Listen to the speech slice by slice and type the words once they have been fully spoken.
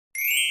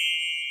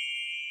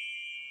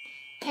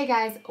Hey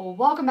guys,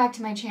 welcome back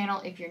to my channel.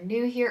 If you're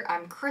new here,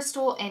 I'm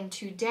Krystal, and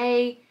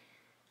today,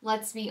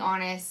 let's be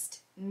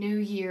honest, new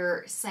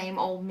year, same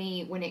old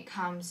me when it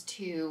comes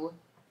to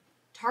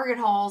Target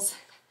hauls.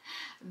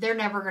 They're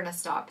never gonna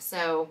stop,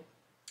 so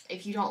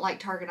if you don't like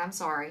Target, I'm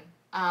sorry.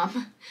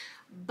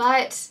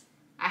 But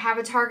I have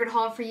a Target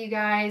haul for you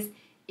guys.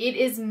 It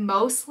is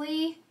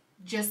mostly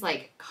just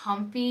like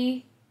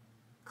comfy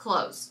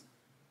clothes.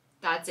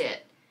 That's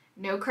it.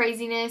 No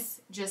craziness,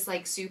 just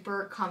like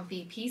super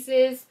comfy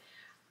pieces.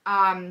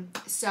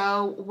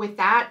 So with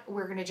that,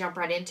 we're going to jump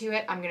right into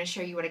it. I'm going to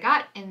show you what I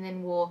got, and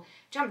then we'll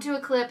jump to a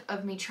clip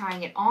of me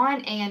trying it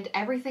on, and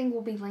everything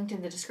will be linked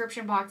in the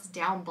description box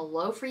down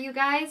below for you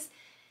guys,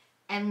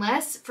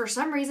 unless for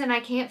some reason I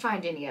can't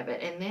find any of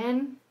it, and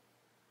then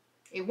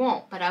it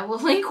won't, but I will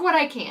link what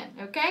I can,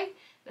 okay?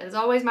 That is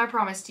always my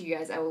promise to you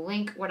guys. I will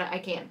link what I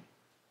can.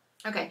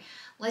 Okay,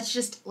 let's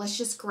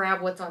just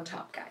grab what's on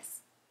top,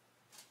 guys.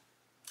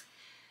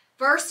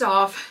 First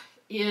off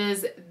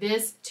is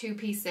this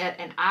two-piece set,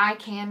 and I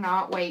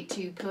cannot wait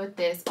to put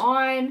this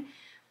on.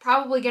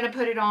 Probably gonna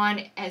put it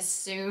on as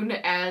soon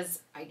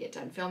as I get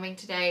done filming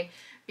today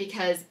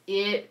because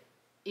it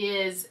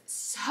is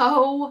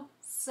so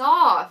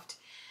soft.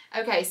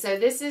 Okay, so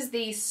this is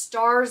the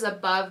Stars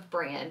Above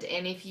brand,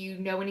 and if you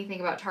know anything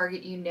about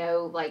Target, you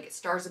know like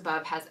Stars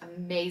Above has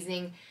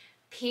amazing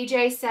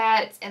PJ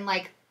sets and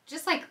like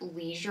just like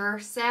leisure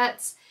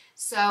sets.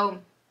 So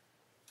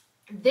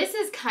this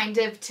is kind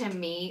of, to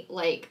me,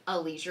 like a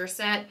leisure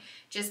set,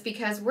 just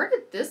because, where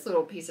did this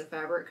little piece of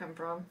fabric come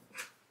from?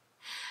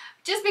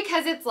 Just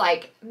because it's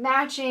like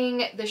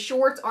matching, the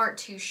shorts aren't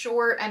too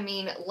short. I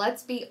mean,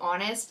 let's be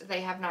honest, they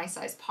have nice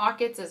size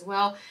pockets as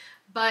well,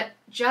 but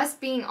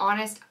just being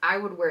honest, I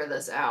would wear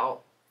this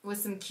out. With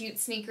some cute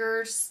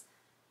sneakers,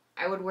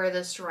 I would wear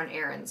this to run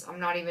errands.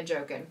 I'm not even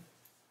joking.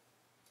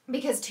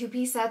 Because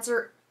two-piece sets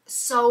are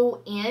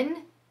so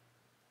in.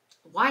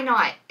 Why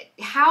not?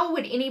 How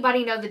would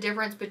anybody know the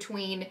difference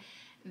between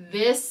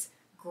this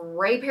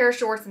gray pair of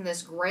shorts and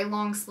this gray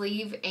long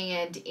sleeve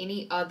and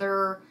any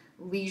other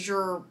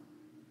leisure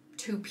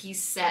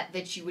two-piece set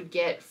that you would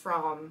get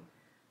from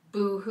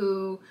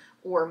Boohoo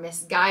or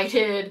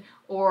Misguided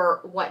or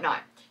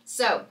whatnot?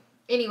 So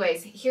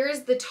anyways,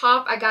 here's the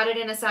top. I got it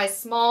in a size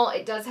small.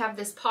 It does have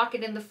this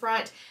pocket in the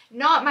front.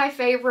 Not my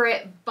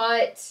favorite,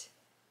 but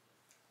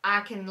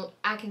I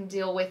can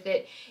deal with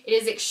it. It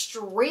is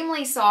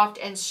extremely soft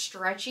and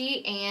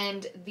stretchy,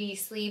 and the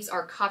sleeves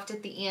are cuffed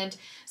at the end,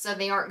 so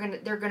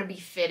they're gonna be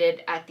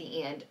fitted at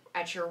the end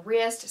at your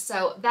wrist.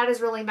 So that is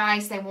really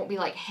nice. They won't be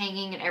like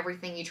hanging and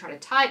everything you try to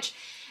touch.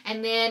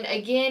 And then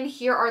again,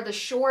 here are the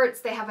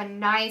shorts. They have a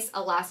nice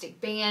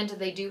elastic band.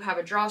 They do have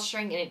a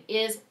drawstring, and it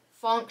is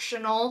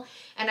functional.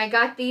 And I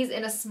got these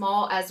in a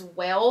small as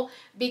well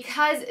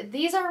because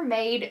these are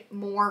made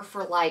more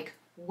for like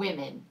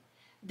women.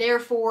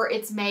 Therefore,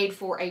 it's made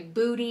for a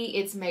booty,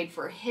 it's made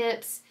for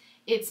hips,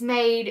 it's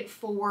made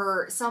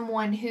for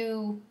someone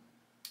who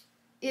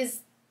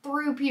is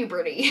through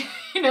puberty.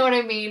 You know what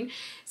I mean?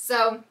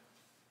 So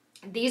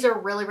these are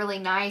really, really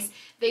nice.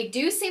 They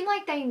do seem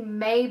like they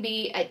may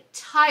be a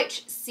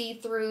touch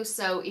see-through,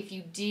 so if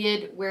you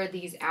did wear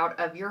these out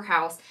of your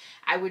house,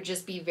 I would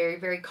just be very,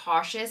 very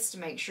cautious to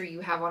make sure you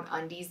have on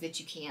undies that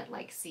you can't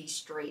like see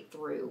straight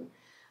through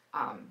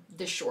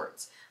the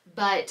shorts.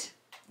 But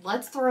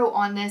let's throw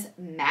on this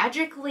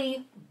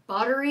magically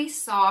buttery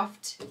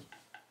soft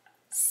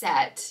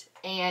set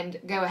and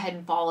go ahead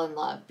and fall in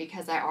love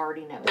because I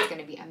already know it's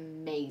going to be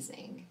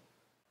amazing.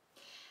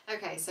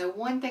 Okay, so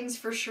one thing's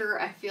for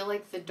sure, I feel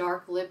like the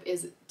dark lip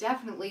is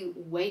definitely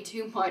way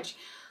too much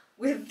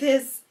with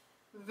this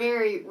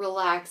very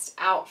relaxed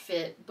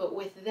outfit, but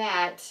with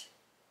that,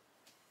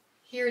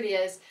 here it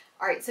is.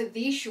 All right, so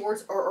these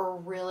shorts are a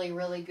really,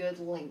 really good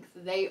length.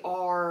 They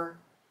are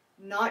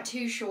not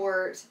too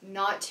short,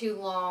 not too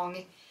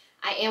long.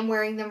 I am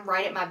wearing them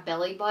right at my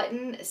belly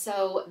button,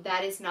 so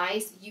that is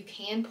nice. You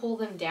can pull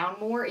them down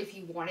more if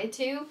you wanted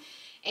to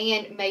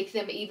and make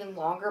them even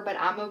longer, but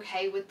I'm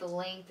okay with the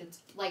length. It's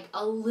like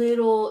a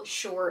little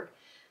short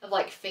of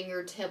like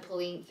fingertip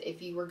length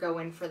if you were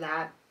going for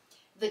that.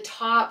 The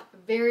top,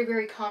 very,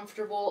 very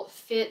comfortable,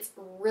 fits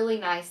really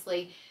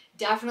nicely.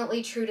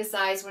 Definitely true to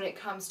size when it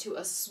comes to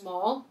a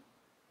small.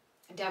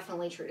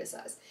 Definitely true to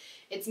size.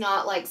 It's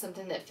not like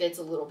something that fits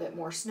a little bit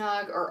more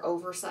snug or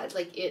oversized.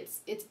 Like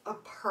it's a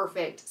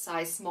perfect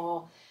size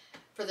small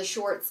for the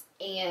shorts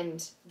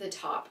and the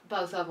top.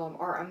 Both of them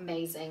are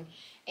amazing.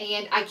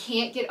 And I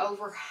can't get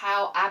over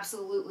how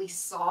absolutely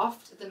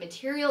soft the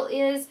material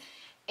is.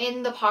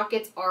 And the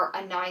pockets are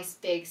a nice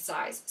big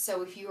size.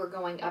 So if you are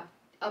going up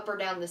or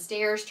down the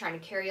stairs trying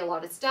to carry a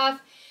lot of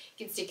stuff,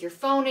 you can stick your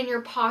phone in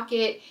your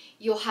pocket.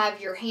 You'll have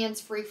your hands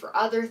free for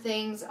other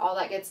things, all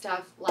that good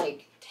stuff.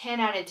 Like 10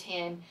 out of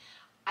 10.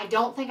 I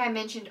don't think I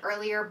mentioned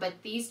earlier, but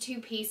these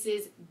two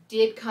pieces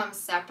did come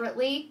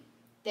separately.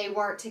 They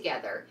weren't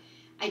together.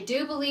 I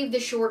do believe the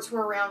shorts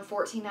were around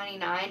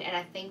 $14.99, and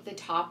I think the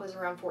top was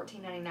around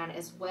 $14.99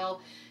 as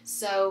well.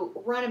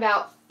 So run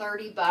about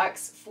 30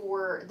 bucks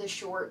for the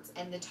shorts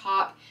and the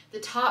top.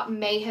 The top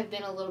may have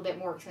been a little bit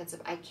more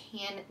expensive. I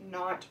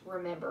cannot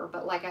remember,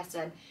 but like I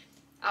said,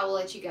 I will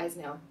let you guys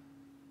know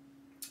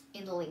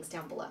in the links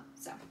down below.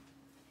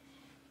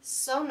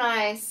 So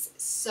nice,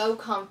 so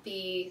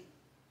comfy,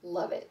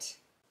 love it.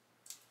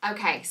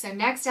 Okay, so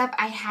next up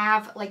I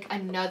have like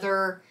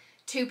another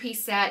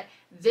two-piece set.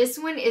 This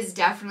one is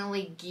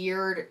definitely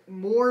geared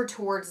more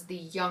towards the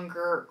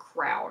younger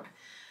crowd.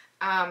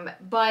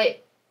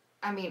 But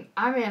I mean,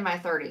 I'm in my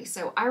 30s,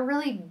 so I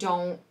really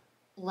don't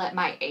let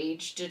my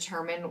age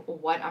determine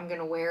what I'm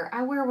gonna wear.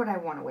 I wear what I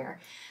want to wear.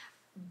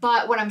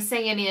 But what I'm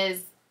saying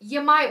is,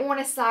 you might want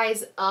to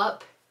size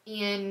up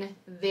in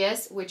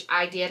this, which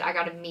I did. I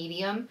got a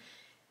medium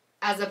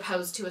as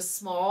opposed to a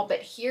small,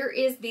 but here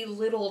is the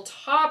little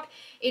top.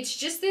 It's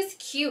just this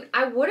cute,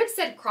 I would have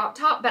said crop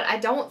top, but I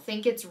don't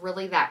think it's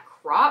really that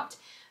cropped,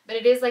 but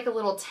it is like a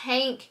little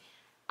tank.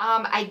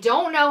 I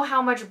don't know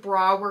how much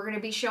bra we're going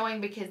to be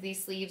showing because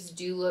these sleeves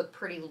do look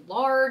pretty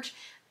large.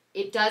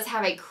 It does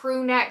have a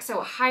crew neck, so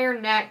a higher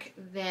neck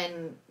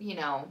than, you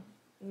know,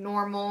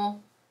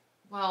 normal.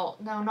 Well,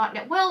 no,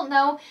 not, well,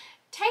 no.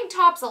 Tank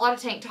tops, a lot of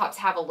tank tops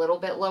have a little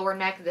bit lower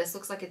neck. This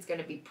looks like it's going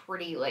to be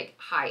pretty like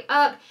high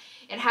up.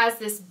 It has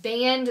this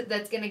band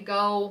that's going to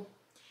go,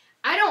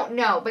 I don't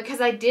know,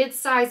 because I did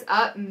size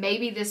up.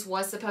 Maybe this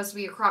was supposed to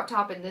be a crop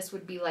top and this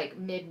would be like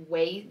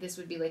midway. This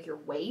would be like your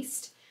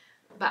waist,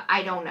 but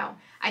I don't know.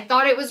 I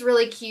thought it was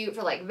really cute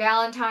for like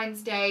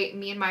Valentine's Day.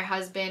 Me and my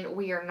husband,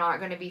 we are not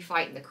going to be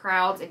fighting the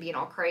crowds and being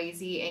all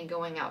crazy and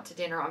going out to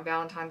dinner on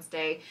Valentine's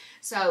Day.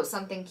 So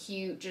something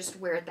cute, just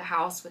wear at the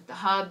house with the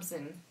hubs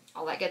and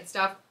all that good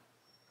stuff.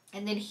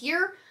 And then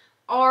here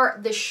are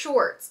the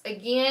shorts.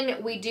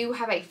 Again, we do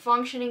have a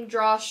functioning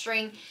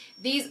drawstring.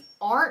 These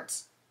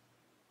aren't,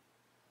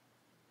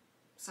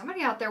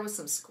 somebody out there with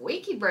some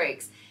squeaky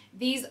brakes.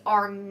 These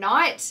are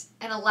not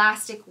an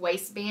elastic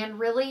waistband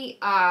really.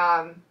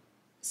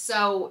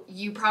 So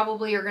you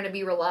probably are going to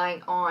be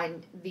relying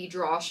on the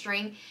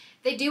drawstring.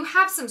 They do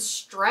have some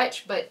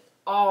stretch, but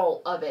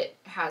all of it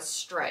has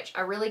stretch.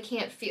 I really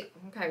can't feel,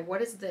 okay,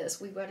 what is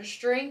this? We've got a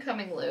string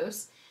coming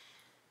loose.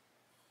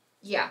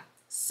 Yeah,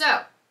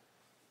 so,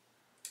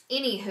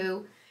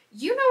 anywho,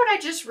 you know what I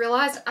just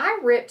realized? I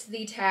ripped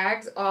the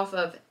tags off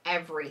of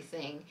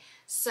everything.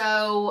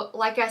 So,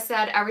 like I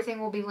said, everything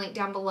will be linked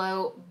down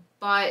below,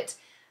 but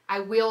I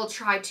will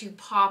try to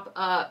pop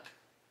up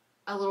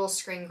a little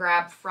screen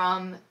grab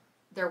from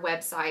their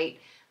website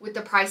with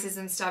the prices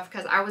and stuff,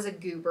 because I was a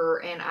goober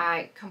and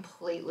I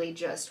completely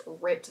just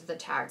ripped the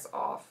tags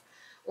off.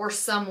 Or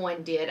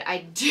someone did.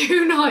 I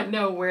do not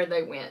know where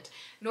they went.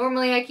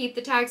 Normally I keep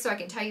the tags so I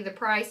can tell you the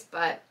price,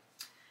 but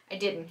I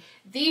didn't.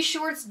 These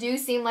shorts do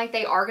seem like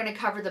they are going to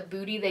cover the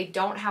booty. They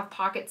don't have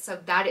pockets, so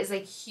that is a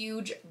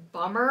huge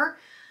bummer.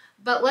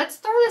 But let's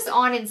throw this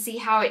on and see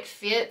how it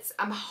fits.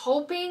 I'm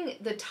hoping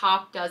the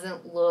top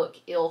doesn't look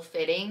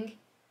ill-fitting.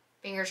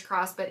 Fingers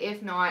crossed, but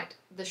if not,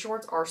 the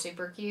shorts are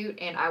super cute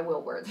and I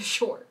will wear the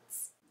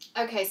shorts.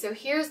 Okay, so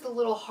here's the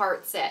little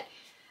heart set.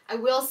 I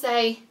will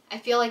say, I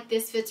feel like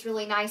this fits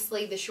really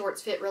nicely. The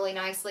shorts fit really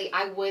nicely.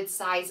 I would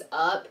size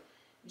up,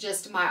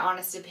 just my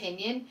honest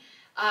opinion.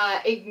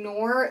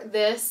 Ignore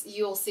this.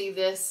 You'll see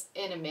this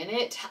in a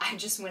minute. I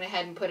just went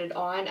ahead and put it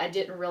on. I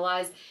didn't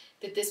realize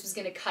that this was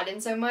going to cut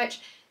in so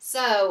much.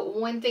 So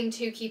one thing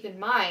to keep in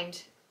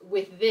mind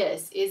with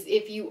this is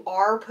if you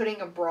are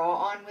putting a bra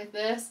on with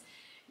this,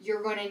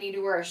 you're going to need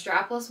to wear a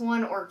strapless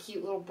one or a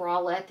cute little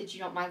bralette that you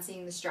don't mind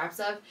seeing the straps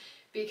of,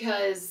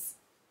 because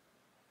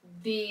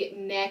the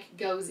neck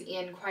goes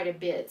in quite a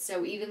bit.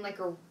 So even like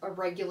a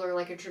regular,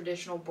 like a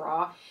traditional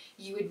bra,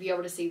 you would be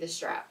able to see the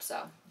strap.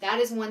 So that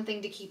is one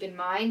thing to keep in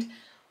mind.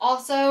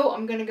 Also,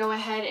 I'm going to go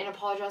ahead and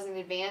apologize in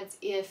advance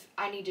if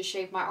I need to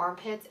shave my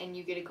armpits and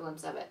you get a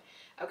glimpse of it.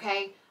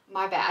 Okay?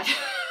 My bad.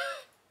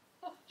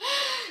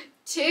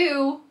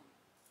 2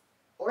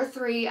 or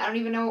 3, I don't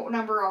even know what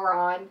number we're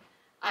on.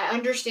 I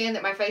understand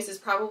that my face is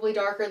probably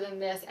darker than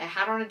this. I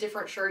had on a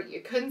different shirt.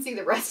 You couldn't see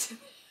the rest of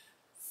it.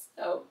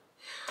 So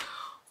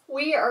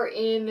we are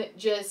in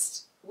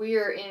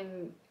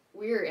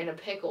a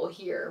pickle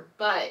here,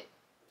 but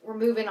we're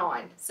moving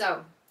on.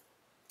 So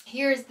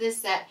here's this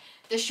set.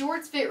 The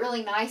shorts fit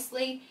really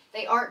nicely.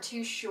 They aren't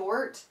too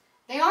short.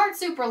 They aren't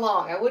super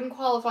long. I wouldn't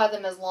qualify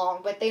them as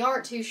long, but they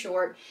aren't too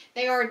short.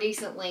 They are a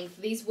decent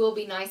length. These will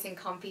be nice and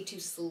comfy to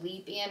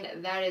sleep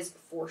in. That is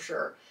for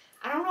sure.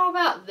 I don't know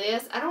about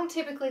this. I don't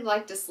typically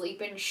like to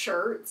sleep in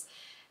shirts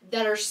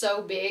that are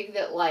so big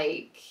that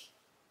like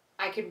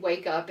I could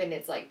wake up and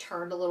it's like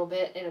turned a little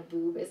bit and a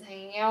boob is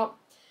hanging out.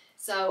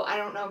 So I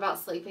don't know about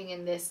sleeping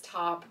in this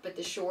top, but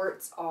the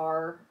shorts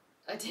are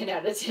a 10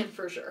 out of 10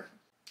 for sure.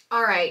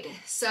 All right,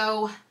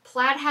 so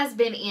plaid has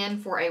been in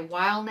for a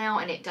while now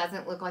and it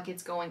doesn't look like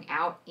it's going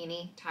out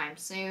anytime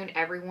soon.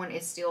 Everyone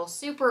is still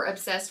super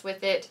obsessed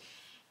with it,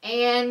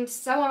 and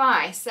so am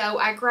I. So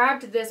I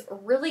grabbed this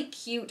really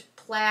cute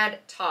plaid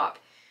top.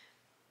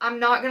 I'm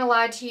not gonna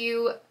lie to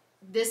you,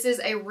 This is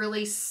a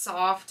really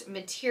soft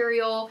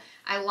material.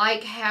 I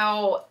like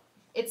how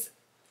it's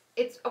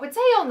I would say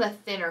on the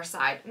thinner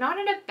side, not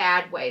in a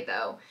bad way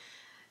though.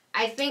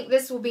 I think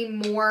this will be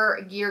more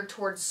geared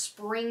towards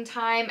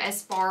springtime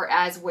as far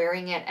as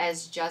wearing it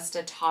as just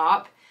a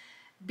top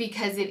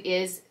because it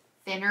is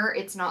thinner.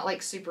 It's not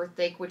like super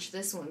thick, which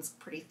this one's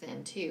pretty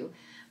thin too.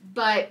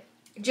 But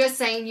just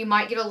saying, you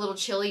might get a little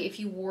chilly if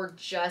you wore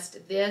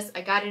just this.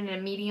 I got it in a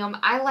medium.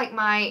 I like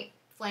my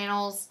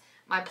flannels,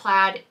 my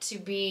plaid to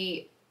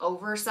be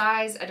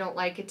oversized. I don't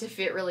like it to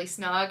fit really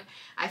snug.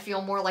 I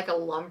feel more like a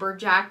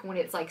lumberjack when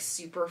it's like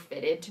super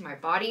fitted to my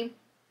body.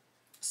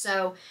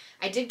 So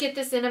I did get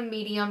this in a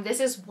medium.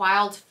 This is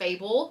Wild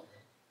Fable.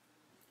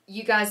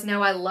 You guys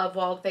know I love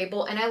Wild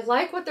Fable, and I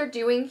like what they're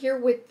doing here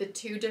with the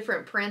two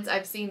different prints.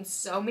 I've seen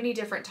so many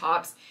different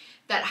tops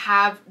that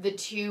have the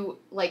two,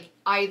 like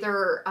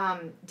either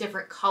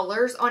different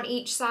colors on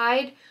each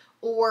side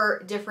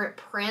or different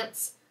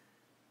prints.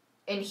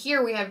 And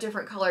here we have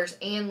different colors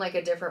and like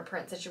a different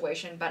print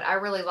situation, but I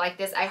really like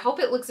this. I hope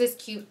it looks as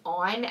cute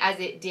on as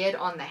it did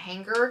on the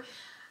hanger.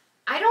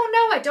 I don't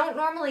know, I don't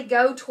normally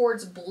go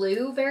towards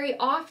blue very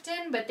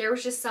often, but there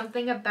was just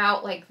something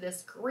about like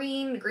this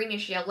green,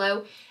 greenish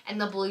yellow, and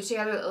the blue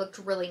together that looked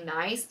really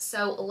nice.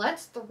 So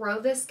let's throw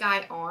this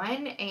guy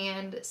on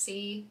and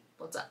see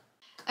what's up.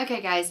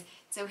 Okay guys,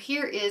 so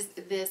here is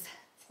this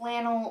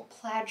flannel,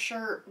 plaid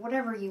shirt,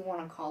 whatever you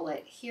want to call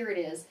it. Here it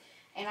is.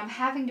 And I'm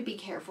having to be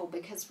careful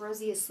because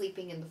Rosie is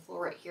sleeping in the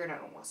floor right here and I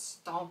don't want to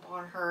stomp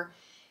on her.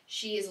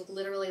 She is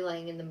literally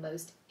laying in the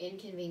most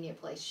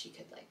inconvenient place she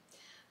could lay.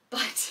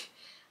 But,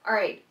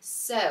 alright,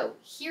 so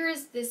here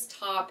is this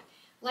top.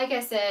 Like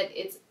I said,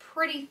 it's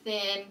pretty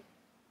thin.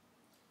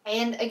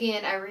 And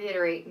again, I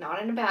reiterate,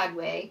 not in a bad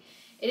way.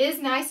 It is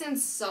nice and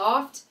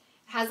soft,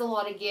 has a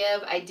lot of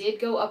give. I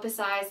did go up a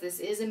size. This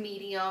is a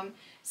medium.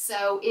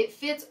 So it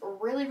fits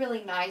really,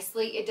 really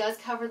nicely. It does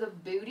cover the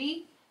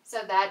booty, so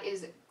that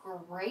is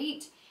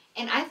great.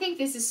 And I think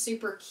this is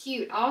super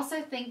cute. I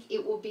also think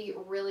it will be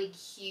really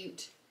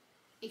cute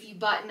if you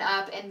button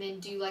up and then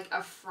do like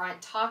a front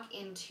tuck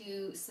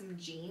into some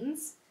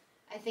jeans.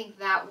 I think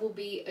that will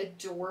be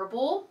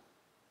adorable.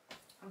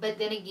 But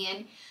then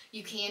again,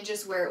 you can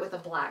just wear it with a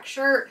black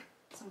shirt,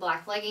 some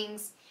black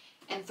leggings,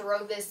 and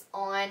throw this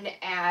on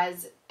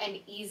as an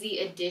easy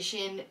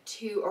addition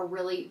to a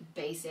really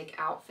basic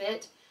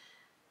outfit.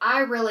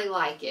 I really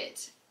like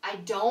it. I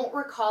don't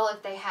recall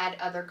if they had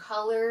other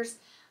colors,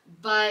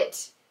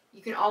 but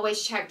you can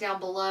always check down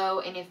below,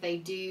 and if they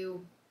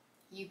do,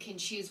 you can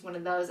choose one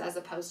of those as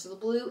opposed to the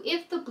blue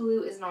if the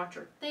blue is not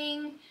your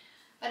thing.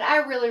 But I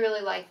really,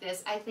 really like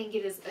this. I think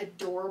it is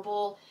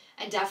adorable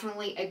and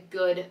definitely a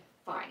good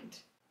find.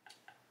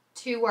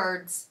 2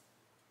 words,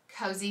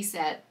 cozy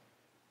set.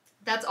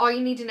 That's all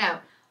you need to know.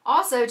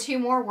 Also, 2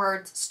 more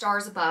words,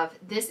 stars above.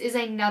 This is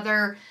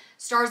another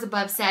stars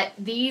above set.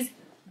 These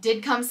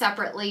did come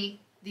separately.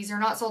 These are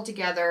not sold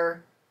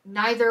together.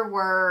 Neither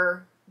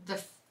were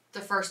the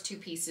first 2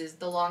 pieces,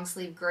 the long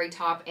sleeve gray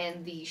top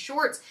and the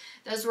shorts.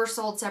 Those were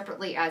sold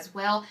separately as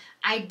well.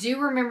 I do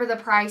remember the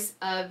price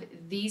of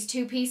these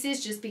 2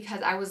 pieces just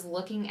because I was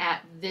looking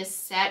at this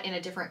set in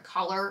a different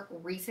color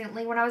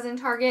recently when I was in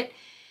Target.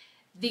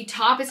 The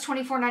top is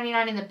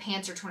 $24.99 and the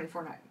pants are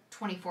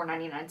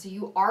 $24.99. So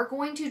you are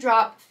going to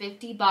drop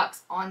 50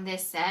 bucks on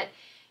this set.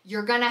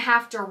 You're going to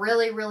have to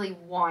really, really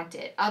want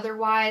it.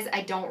 Otherwise,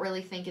 I don't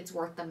really think it's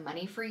worth the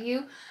money for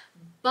you.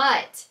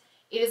 But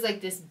it is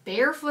like this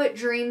Barefoot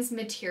Dreams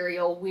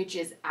material, which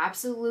is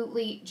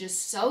absolutely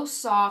just so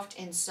soft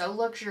and so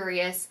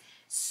luxurious.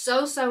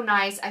 So, so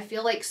nice. I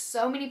feel like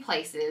so many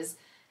places,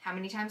 how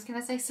many times can I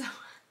say so?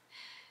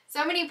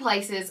 So many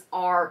places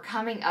are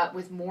coming up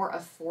with more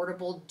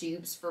affordable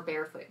dupes for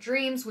Barefoot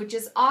Dreams, which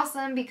is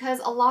awesome because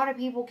a lot of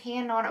people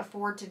cannot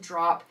afford to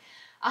drop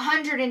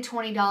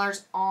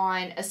 $120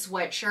 on a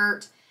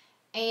sweatshirt,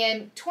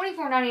 and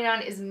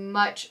 $24.99 is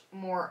much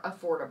more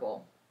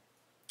affordable.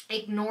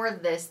 Ignore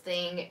this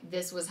thing.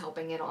 This was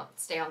helping it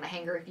stay on the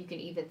hanger, if you can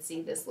even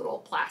see this little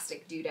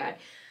plastic doodad.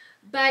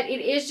 But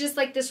it is just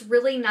like this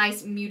really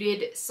nice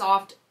muted,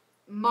 soft,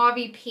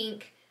 mauvey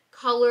pink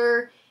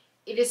color.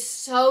 It is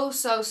so,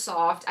 so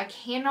soft. I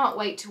cannot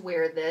wait to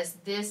wear this.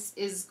 This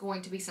is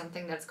going to be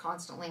something that's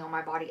constantly on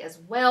my body as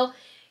well.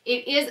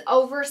 It is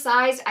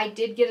oversized. I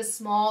did get a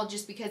small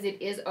just because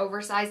it is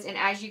oversized. And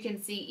as you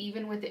can see,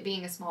 even with it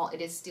being a small,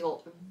 it is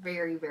still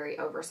very, very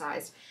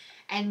oversized.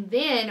 And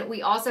then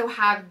we also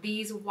have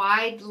these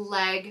wide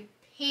leg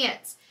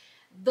pants.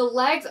 The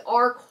legs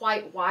are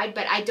quite wide,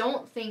 but I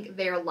don't think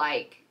they're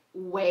like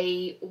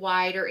way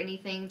wide or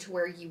anything to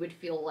where you would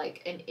feel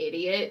like an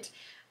idiot.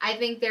 I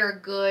think they're a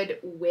good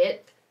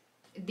width.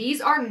 These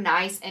are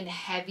nice and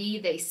heavy.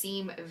 They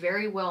seem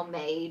very well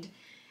made.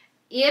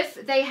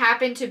 If they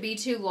happen to be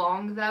too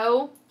long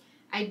though,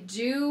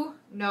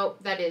 nope,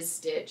 that is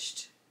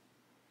stitched.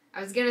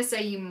 I was going to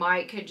say you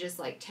could just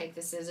like take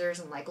the scissors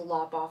and like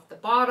lop off the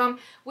bottom,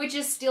 which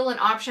is still an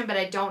option, but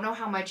I don't know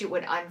how much it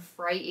would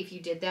unfray if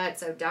you did that.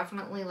 So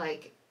definitely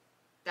like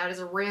that is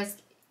a risk.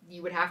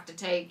 you would have to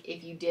take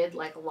if you did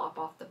like lop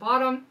off the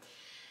bottom.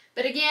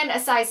 But again, a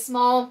size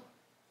small.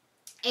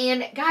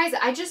 And guys,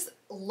 I just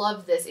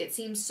love this. It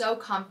seems so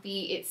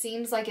comfy. It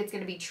seems like it's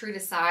going to be true to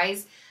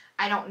size.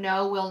 I don't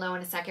know. We'll know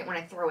in a second when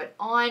I throw it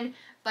on.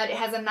 But it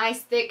has a nice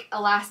thick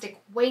elastic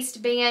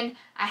waistband.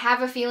 I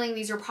have a feeling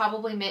these are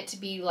probably meant to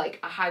be like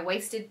a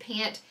high-waisted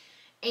pant.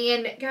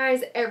 And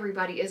guys,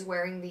 everybody is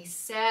wearing these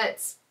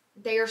sets.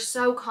 They are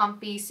so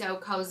comfy, so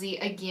cozy.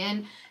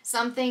 Again,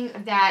 something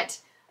that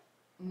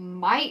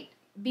might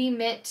be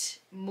meant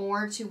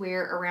more to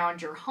wear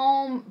around your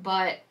home,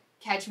 but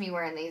catch me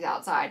wearing these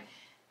outside.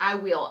 I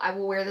will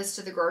wear this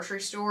to the grocery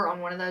store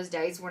on one of those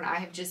days when I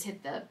have just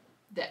hit the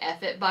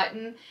F it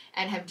button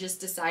and have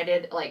just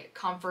decided like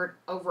comfort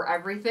over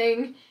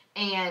everything,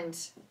 and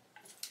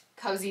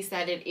cozy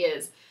set it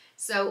is.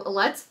 So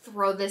let's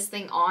throw this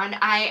thing on.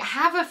 I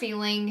have a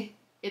feeling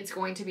it's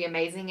going to be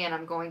amazing and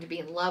I'm going to be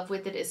in love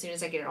with it as soon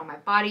as I get it on my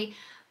body,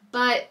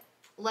 but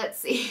let's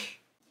see.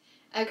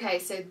 Okay,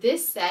 so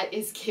this set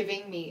is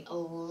giving me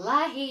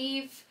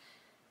life.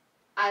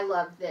 I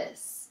love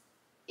this.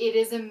 It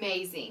is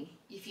amazing.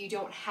 If you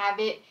don't have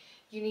it,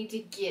 you need to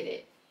get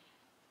it.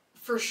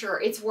 For sure.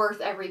 It's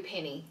worth every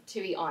penny,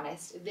 to be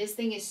honest. This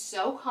thing is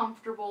so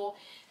comfortable.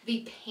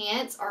 The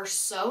pants are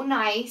so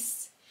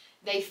nice.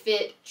 They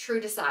fit true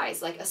to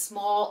size. Like a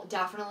small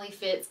definitely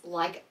fits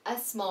like a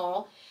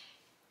small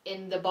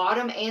in the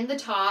bottom and the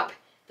top.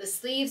 The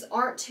sleeves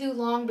aren't too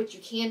long, but you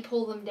can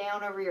pull them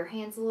down over your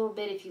hands a little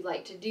bit if you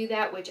like to do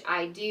that, which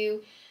I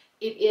do.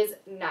 It is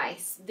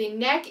nice. The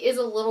neck is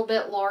a little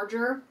bit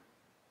larger,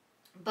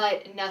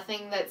 but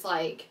nothing that's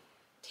like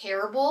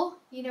terrible.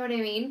 You know what I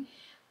mean?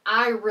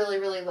 I really,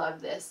 really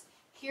love this.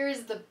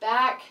 Here's the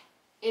back.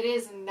 It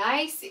is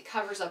nice. It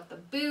covers up the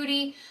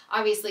booty,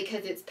 obviously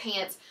because it's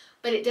pants,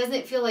 but it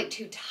doesn't feel like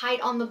too tight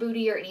on the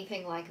booty or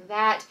anything like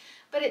that.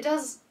 But it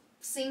does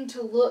seem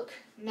to look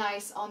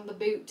nice on the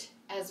boot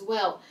as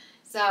well.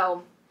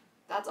 So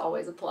that's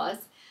always a plus.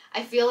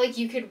 I feel like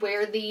you could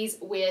wear these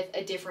with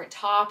a different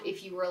top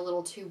if you were a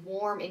little too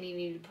warm and you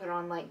needed to put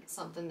on like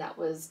something that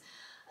was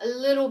a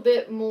little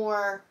bit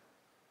more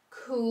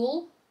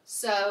cool.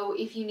 So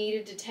if you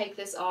needed to take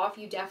this off,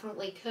 you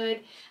definitely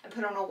could and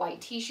put on a white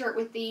t-shirt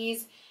with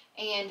these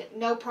and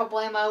no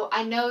problemo.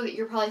 I know that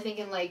you're probably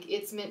thinking like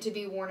it's meant to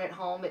be worn at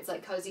home. It's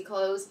like cozy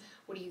clothes.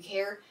 What do you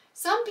care?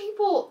 Some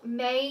people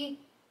may,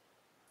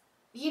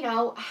 you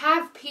know,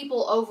 have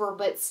people over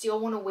but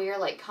still want to wear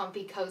like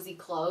comfy, cozy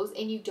clothes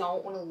and you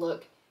don't want to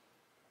look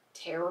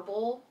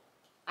terrible.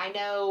 I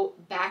know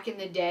back in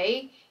the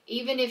day,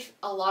 even if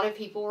a lot of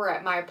people were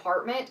at my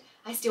apartment,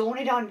 I still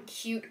wanted on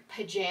cute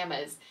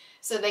pajamas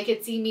so they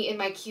could see me in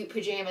my cute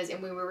pajamas,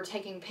 and when we were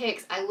taking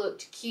pics, I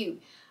looked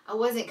cute. I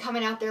wasn't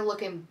coming out there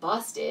looking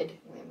busted.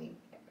 I mean,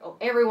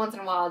 every once in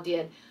a while I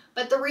did.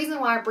 But the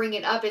reason why I bring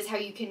it up is how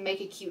you can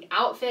make a cute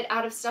outfit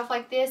out of stuff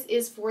like this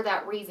is for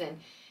that reason.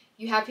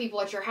 You have people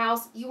at your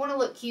house, you want to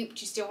look cute,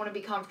 but you still want to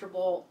be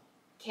comfortable.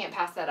 Can't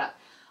pass that up.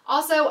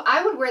 Also,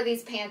 I would wear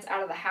these pants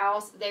out of the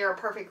house. They are a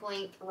perfect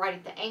length right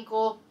at the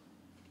ankle.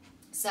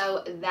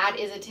 So that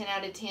is a 10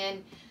 out of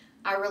 10.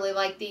 I really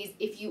like these.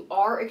 If you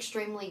are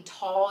extremely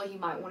tall, you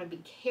might want to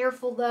be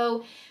careful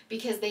though,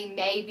 because they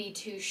may be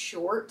too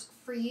short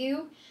for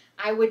you.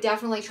 I would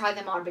definitely try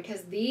them on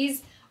because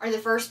these are the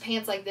first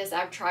pants like this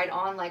I've tried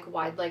on, like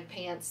wide leg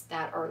pants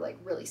that are like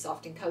really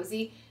soft and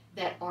cozy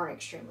that aren't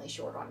extremely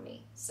short on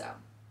me. So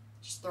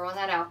just throwing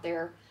that out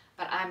there,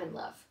 but I'm in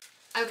love.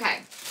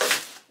 Okay.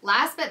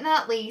 Last but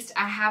not least,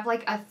 I have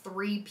like a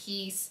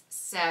 3-piece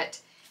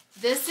set.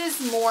 This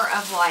is more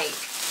of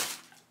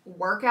like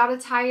workout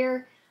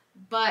attire,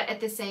 but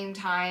at the same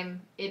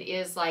time, it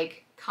is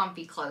like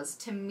comfy clothes.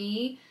 To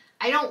me,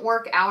 I don't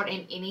work out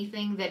in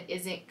anything that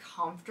isn't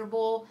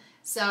comfortable.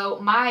 So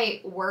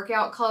my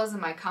workout clothes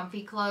and my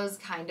comfy clothes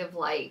kind of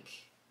like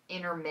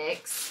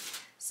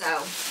intermix.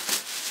 So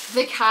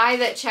the guy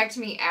that checked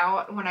me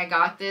out when I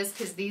got this,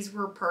 because these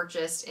were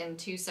purchased in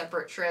 2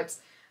 separate trips,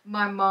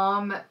 my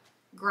mom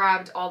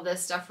grabbed all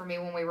this stuff for me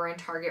when we were in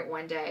Target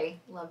one day.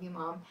 Love you,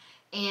 Mom.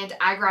 And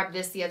I grabbed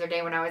this the other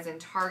day when I was in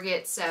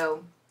Target.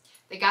 So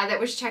the guy that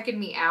was checking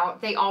me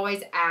out, they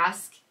always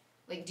ask,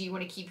 like, do you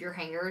want to keep your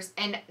hangers?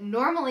 And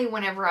normally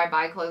whenever I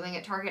buy clothing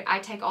at Target, I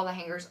take all the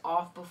hangers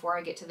off before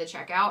I get to the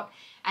checkout.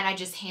 And I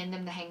just hand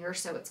them the hangers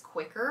so it's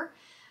quicker.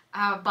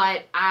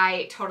 But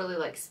I totally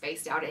like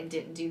spaced out and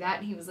didn't do that.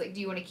 And he was like,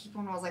 do you want to keep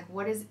them? I was like,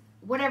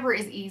 whatever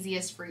is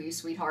easiest for you,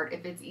 sweetheart.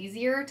 If it's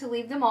easier to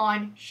leave them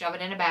on, shove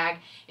it in a bag.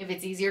 If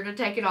it's easier to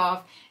take it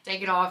off,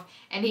 take it off.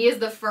 And he is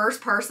the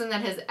first person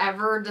that has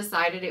ever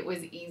decided it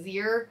was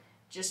easier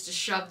just to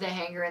shove the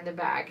hanger in the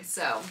bag.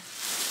 So,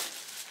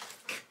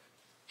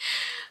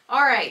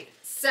 all right.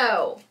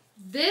 So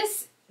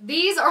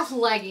these are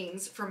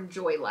leggings from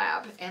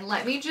JoyLab. And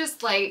let me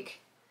just like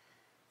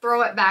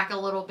throw it back a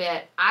little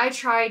bit. I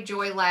tried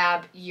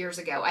JoyLab years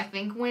ago. I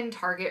think when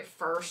Target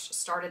first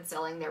started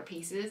selling their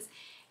pieces,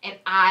 and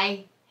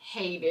I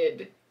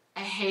hated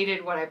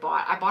what I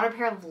bought. I bought a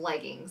pair of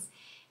leggings,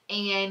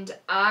 and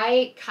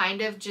I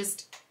kind of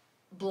just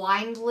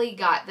blindly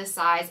got the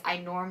size I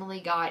normally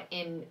got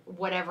in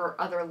whatever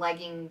other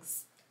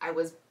leggings I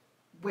was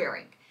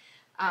wearing.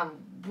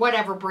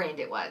 Whatever brand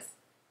it was.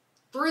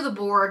 Through the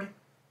board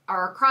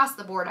or across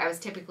the board, I was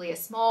typically a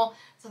small,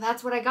 so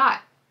that's what I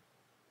got.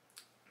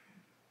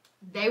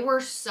 They were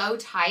so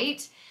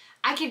tight.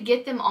 I could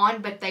get them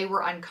on, but they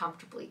were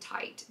uncomfortably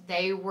tight.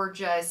 They were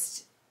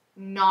just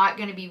not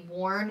going to be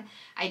worn.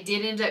 I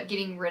did end up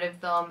getting rid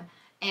of them,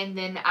 and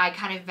then I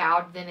kind of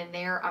vowed then and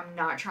there, I'm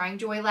not trying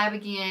Joy Lab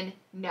again.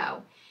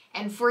 No.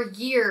 And for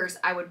years,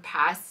 I will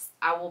pass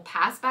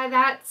by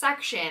that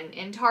section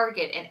in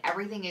Target, and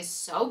everything is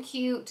so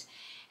cute,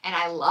 and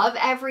I love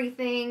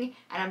everything,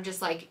 and I'm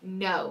just like,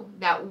 no,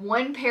 that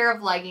one pair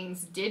of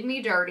leggings did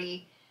me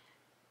dirty.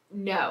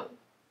 No.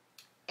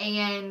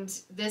 And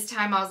this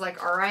time I was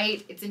like, all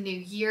right, it's a new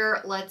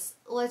year. Let's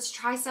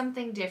try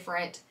something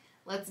different.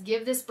 Let's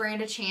give this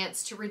brand a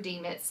chance to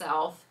redeem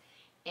itself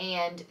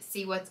and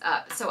see what's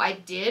up. So I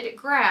did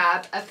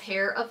grab a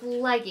pair of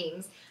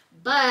leggings,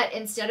 but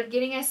instead of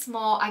getting a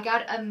small, I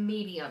got a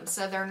medium.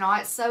 So they're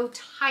not so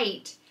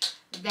tight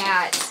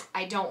that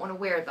I don't want to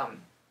wear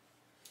them.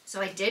 So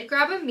I did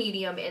grab a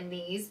medium in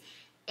these,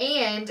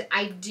 and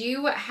I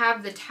do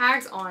have the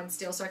tags on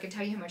still, so I can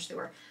tell you how much they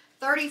were.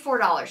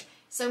 $34.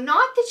 So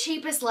not the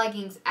cheapest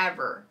leggings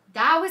ever.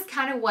 That was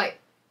kind of what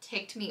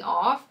ticked me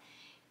off.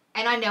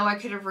 And I know I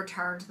could have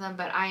returned them,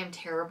 but I am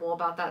terrible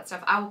about that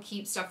stuff. I will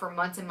keep stuff for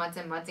months and months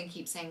and months and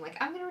keep saying, like,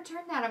 I'm going to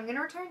return that, I'm going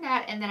to return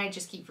that, and then I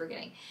just keep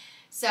forgetting.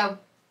 So,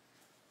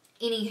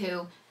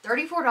 anywho,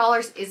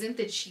 $34 isn't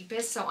the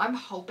cheapest, so I'm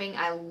hoping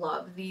I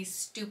love these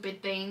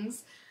stupid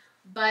things.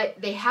 But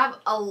they have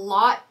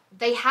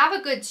they have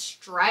a good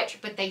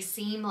stretch, but they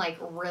seem like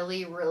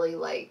really, really,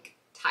 like,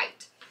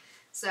 tight.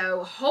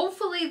 So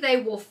hopefully they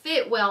will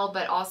fit well,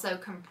 but also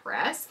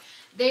compress.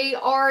 They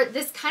are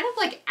this kind of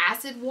like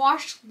acid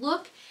wash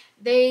look.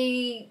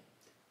 They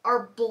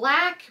are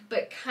black,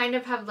 but kind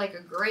of have like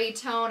a gray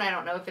tone. I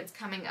don't know if it's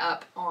coming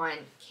up on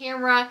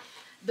camera.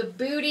 The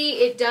booty,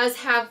 it does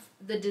have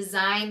the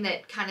design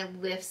that kind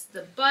of lifts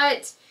the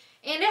butt.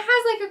 And it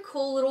has like a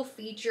cool little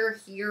feature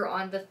here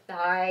on the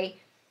thigh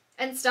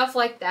and stuff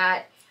like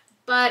that.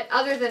 But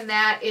other than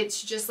that,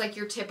 it's just like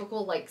your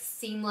typical like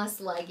seamless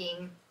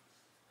legging.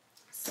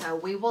 So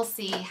we will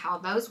see how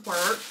those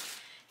work.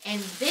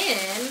 And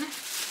then,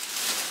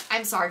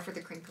 I'm sorry for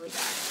the crinkly bag.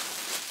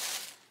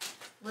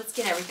 Let's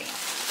get everything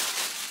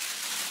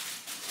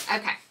out.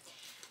 Okay.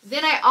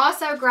 Then I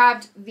also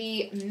grabbed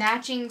the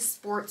matching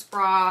sports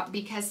bra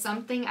because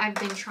something I've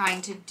been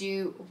trying to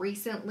do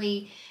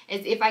recently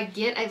is if I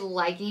get a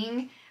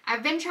legging,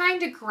 I've been trying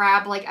to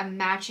grab like a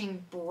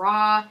matching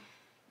bra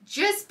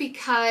just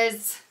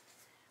because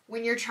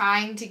when you're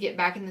trying to get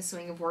back in the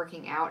swing of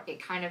working out,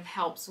 it kind of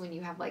helps when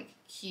you have like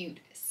cute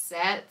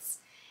sets.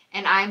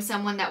 And I'm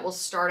someone that will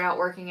start out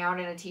working out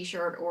in a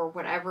t-shirt or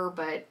whatever,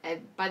 but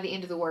by the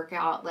end of the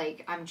workout,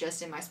 like I'm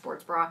just in my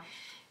sports bra.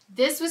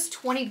 This was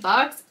 20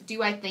 bucks.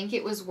 Do I think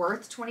it was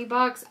worth 20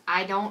 bucks?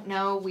 I don't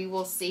know. We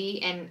will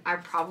see. And I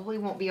probably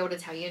won't be able to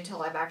tell you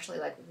until I've actually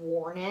like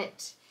worn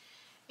it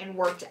and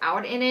worked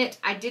out in it.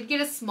 I did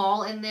get a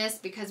small in this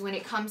because when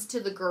it comes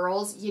to the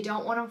girls, you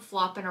don't want them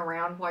flopping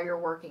around while you're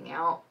working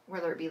out,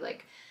 whether it be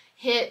like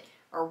HIIT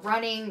or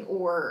running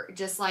or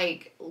just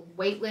like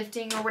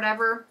weightlifting or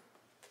whatever.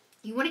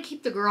 You want to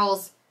keep the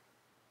girls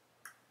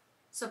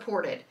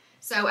supported.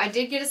 So I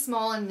did get a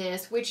small in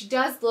this, which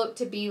does look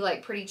to be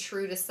like pretty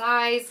true to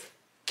size.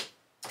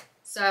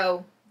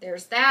 So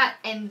there's that.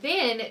 And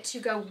then to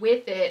go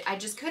with it, I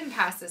just couldn't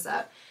pass this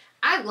up.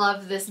 I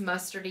love this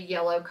mustardy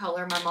yellow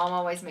color. My mom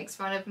always makes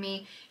fun of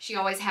me. She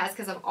always has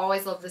because I've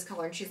always loved this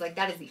color. And she's like,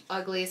 that is the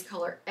ugliest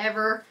color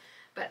ever.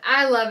 But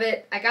I love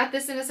it. I got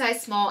this in a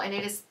size small and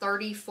it is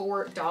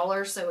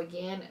 $34. So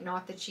again,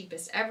 not the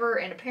cheapest ever.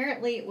 And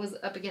apparently it was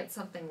up against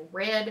something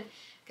red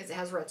because it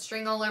has red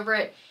string all over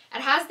it.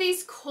 It has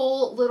these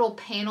cool little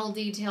panel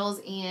details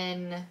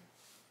in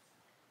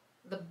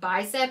the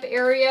bicep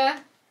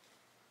area.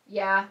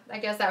 Yeah, I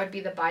guess that would be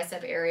the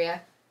bicep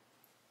area,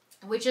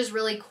 which is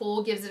really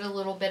cool. Gives it a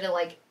little bit of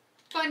like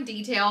fun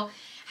detail.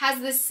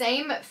 Has the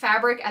same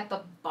fabric at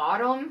the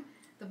bottom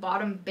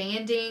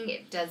banding.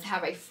 It does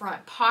have a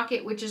front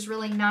pocket, which is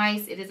really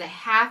nice. It is a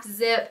half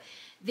zip.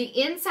 The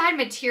inside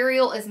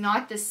material is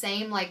not the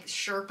same like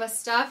Sherpa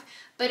stuff,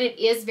 but it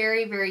is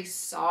very, very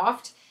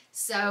soft.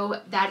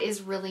 So that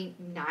is really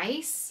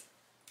nice.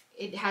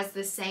 It has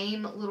the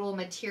same little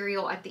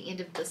material at the end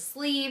of the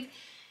sleeve.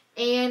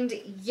 And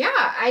yeah,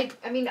 I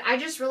mean, I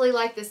just really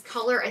like this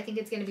color. I think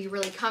it's going to be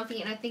really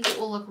comfy and I think it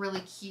will look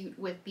really cute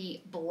with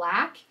the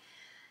black.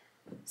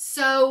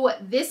 So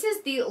this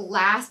is the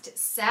last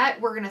set.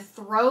 We're going to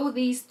throw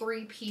these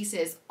 3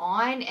 pieces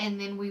on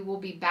and then we will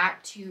be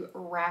back to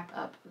wrap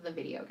up the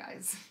video,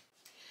 guys.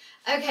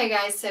 Okay,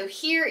 guys, so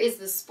here is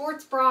the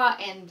sports bra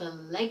and the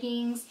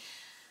leggings.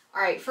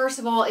 All right, first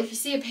of all, if you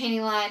see a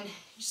panty line,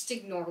 just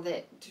ignore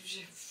that.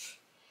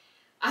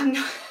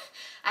 I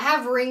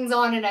have rings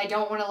on and I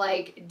don't want to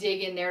like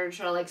dig in there to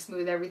try to like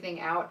smooth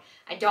everything out.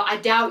 I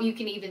doubt you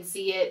can even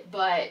see it,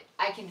 but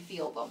I can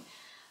feel them.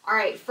 All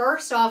right,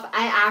 first off,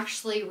 I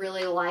actually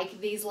really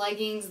like these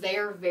leggings. They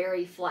are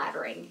very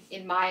flattering,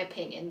 in my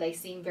opinion. They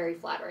seem very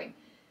flattering.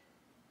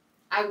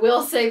 I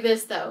will say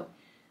this though.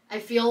 I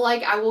feel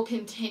like I will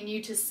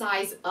continue to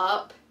size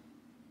up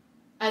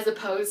as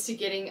opposed to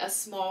getting a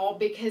small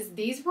because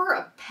these were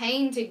a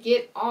pain to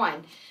get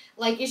on.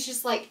 Like, it's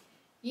just like,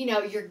 you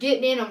know, you're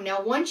getting in them.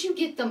 Now, once you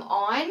get them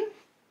on,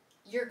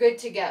 you're good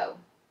to go.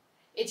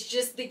 It's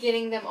just the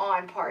getting them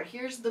on part.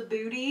 Here's the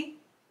booty.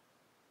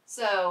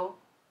 So,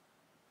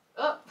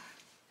 oh,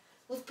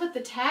 let's put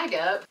the tag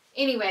up.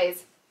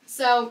 Anyways,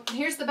 so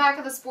here's the back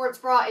of the sports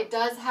bra. It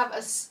does have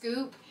a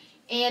scoop,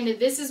 and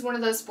this is one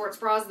of those sports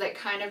bras that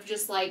kind of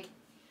just like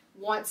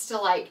wants to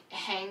like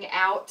hang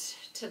out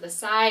to the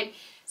side.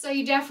 So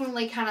you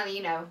definitely kind of,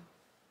 you know,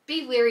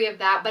 be leery of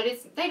that, but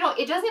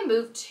it doesn't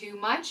move too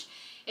much.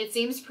 It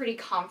seems pretty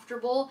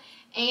comfortable,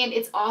 and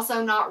it's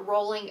also not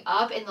rolling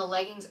up, and the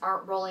leggings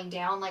aren't rolling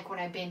down like when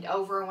I bend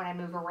over and when I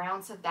move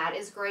around, so that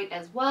is great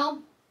as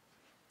well.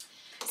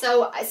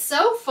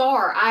 So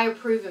far, I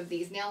approve of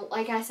these. Now,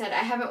 like I said, I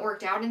haven't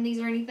worked out in these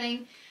or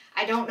anything.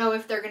 I don't know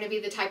if they're going to be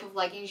the type of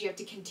leggings you have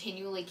to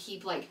continually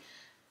keep, like,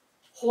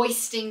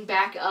 hoisting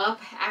back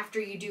up after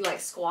you do, like,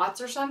 squats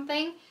or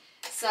something.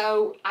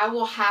 So, I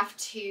will have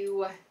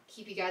to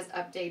keep you guys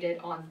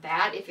updated on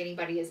that if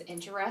anybody is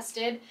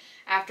interested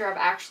after I've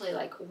actually,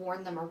 like,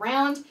 worn them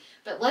around.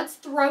 But let's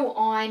throw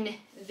on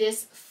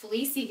this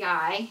fleecy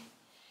guy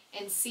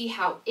and see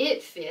how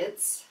it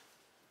fits.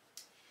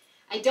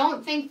 I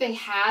don't think they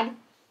had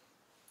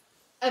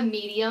a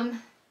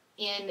medium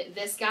in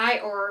this guy,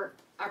 or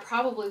I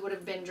probably would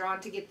have been drawn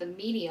to get the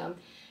medium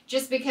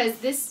just because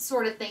this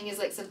sort of thing is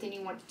like something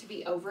you want to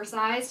be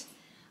oversized.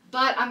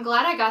 But I'm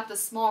glad I got the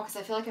small because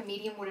I feel like a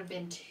medium would have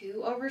been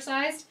too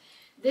oversized.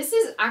 This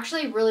is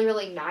actually really,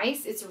 really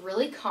nice. It's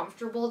really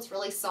comfortable. It's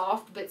really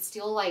soft, but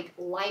still like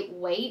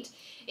lightweight.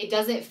 It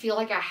doesn't feel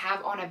like I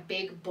have on a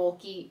big,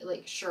 bulky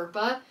like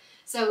Sherpa.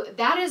 So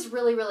that is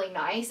really, really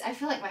nice. I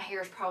feel like my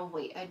hair is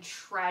probably a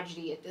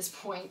tragedy at this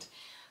point.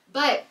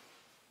 But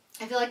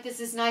I feel like this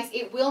is nice.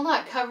 It will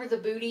not cover the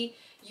booty.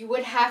 You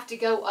would have to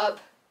go up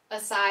a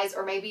size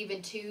or maybe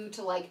even two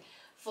to like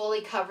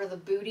fully cover the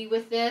booty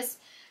with this.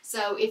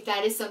 So if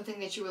that is something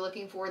that you were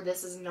looking for,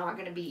 this is not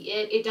going to be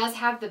it. It does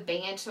have the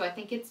band, so I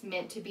think it's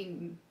meant to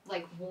be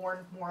like worn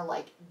more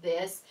like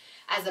this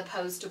as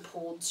opposed to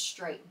pulled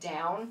straight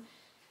down.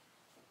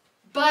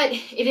 But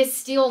it is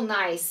still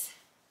nice.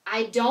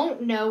 I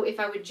don't know if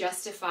I would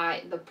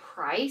justify the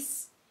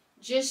price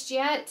just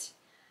yet.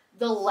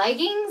 The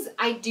leggings,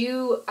 I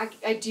do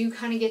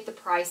kind of get the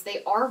price.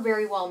 They are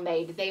very well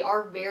made. They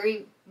are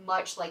very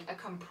much like a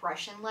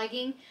compression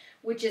legging,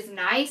 which is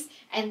nice.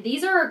 And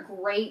these are a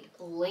great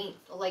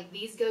length. Like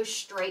these go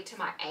straight to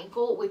my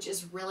ankle, which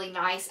is really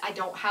nice. I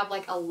don't have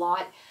like a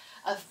lot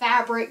of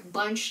fabric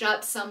bunched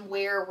up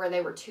somewhere where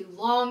they were too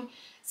long.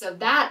 So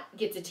that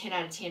gets a 10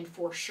 out of 10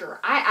 for sure.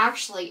 I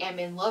actually am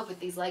in love with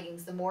these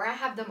leggings. The more I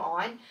have them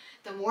on,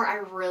 the more I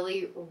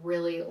really,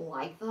 really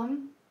like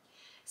them.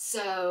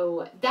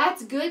 So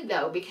that's good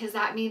though, because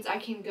that means I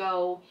can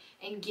go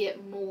and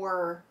get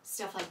more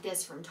stuff like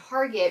this from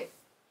Target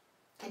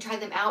and try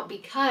them out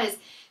because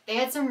they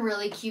had some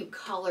really cute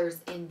colors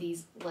in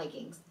these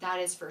leggings. That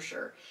is for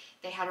sure.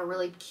 They had a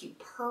really cute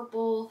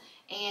purple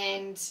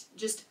and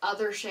just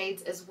other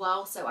shades as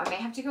well. So I may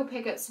have to go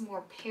pick up some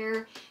more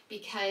pair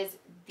because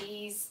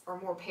these are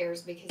more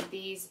pairs because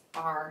these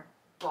are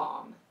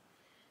bomb.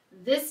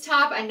 This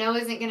top I know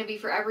isn't going to be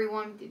for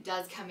everyone. It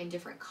does come in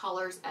different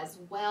colors as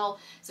well.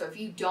 So if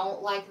you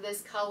don't like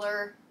this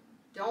color,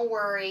 don't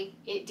worry.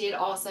 It did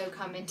also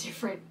come in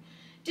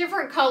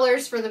different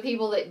colors for the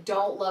people that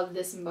don't love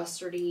this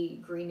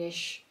mustardy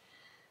greenish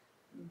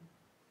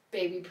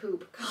baby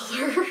poop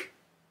color.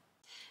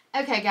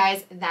 Okay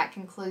guys, that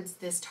concludes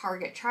this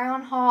Target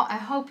try-on haul. I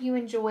hope you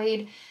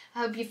enjoyed. I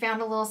hope you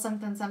found a little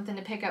something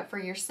to pick up for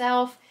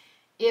yourself.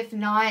 If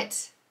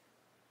not,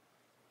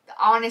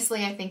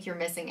 honestly, I think you're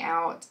missing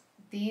out.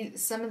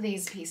 Some of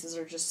these pieces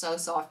are just so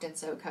soft and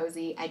so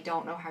cozy. I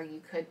don't know how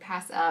you could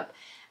pass up.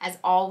 As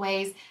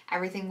always,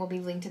 everything will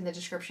be linked in the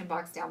description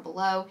box down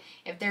below.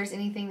 If there's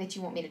anything that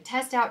you want me to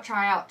test out,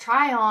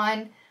 try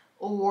on,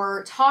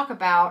 or talk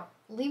about,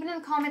 leave it in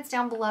the comments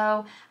down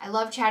below. I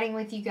love chatting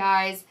with you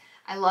guys.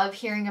 I love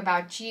hearing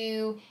about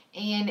you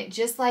and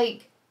just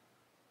like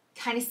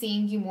kind of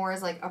seeing you more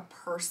as like a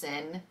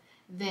person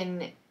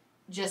than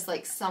just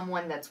like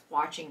someone that's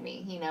watching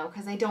me, you know,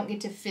 because I don't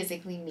get to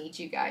physically meet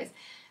you guys.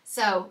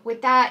 So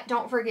with that,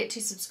 don't forget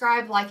to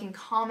subscribe, like, and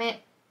comment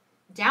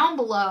down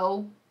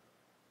below.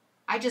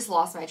 I just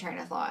lost my train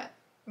of thought.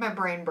 My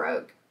brain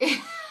broke.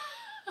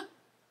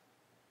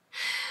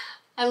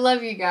 I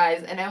love you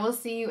guys, and I will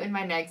see you in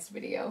my next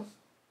video.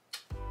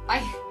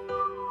 Bye.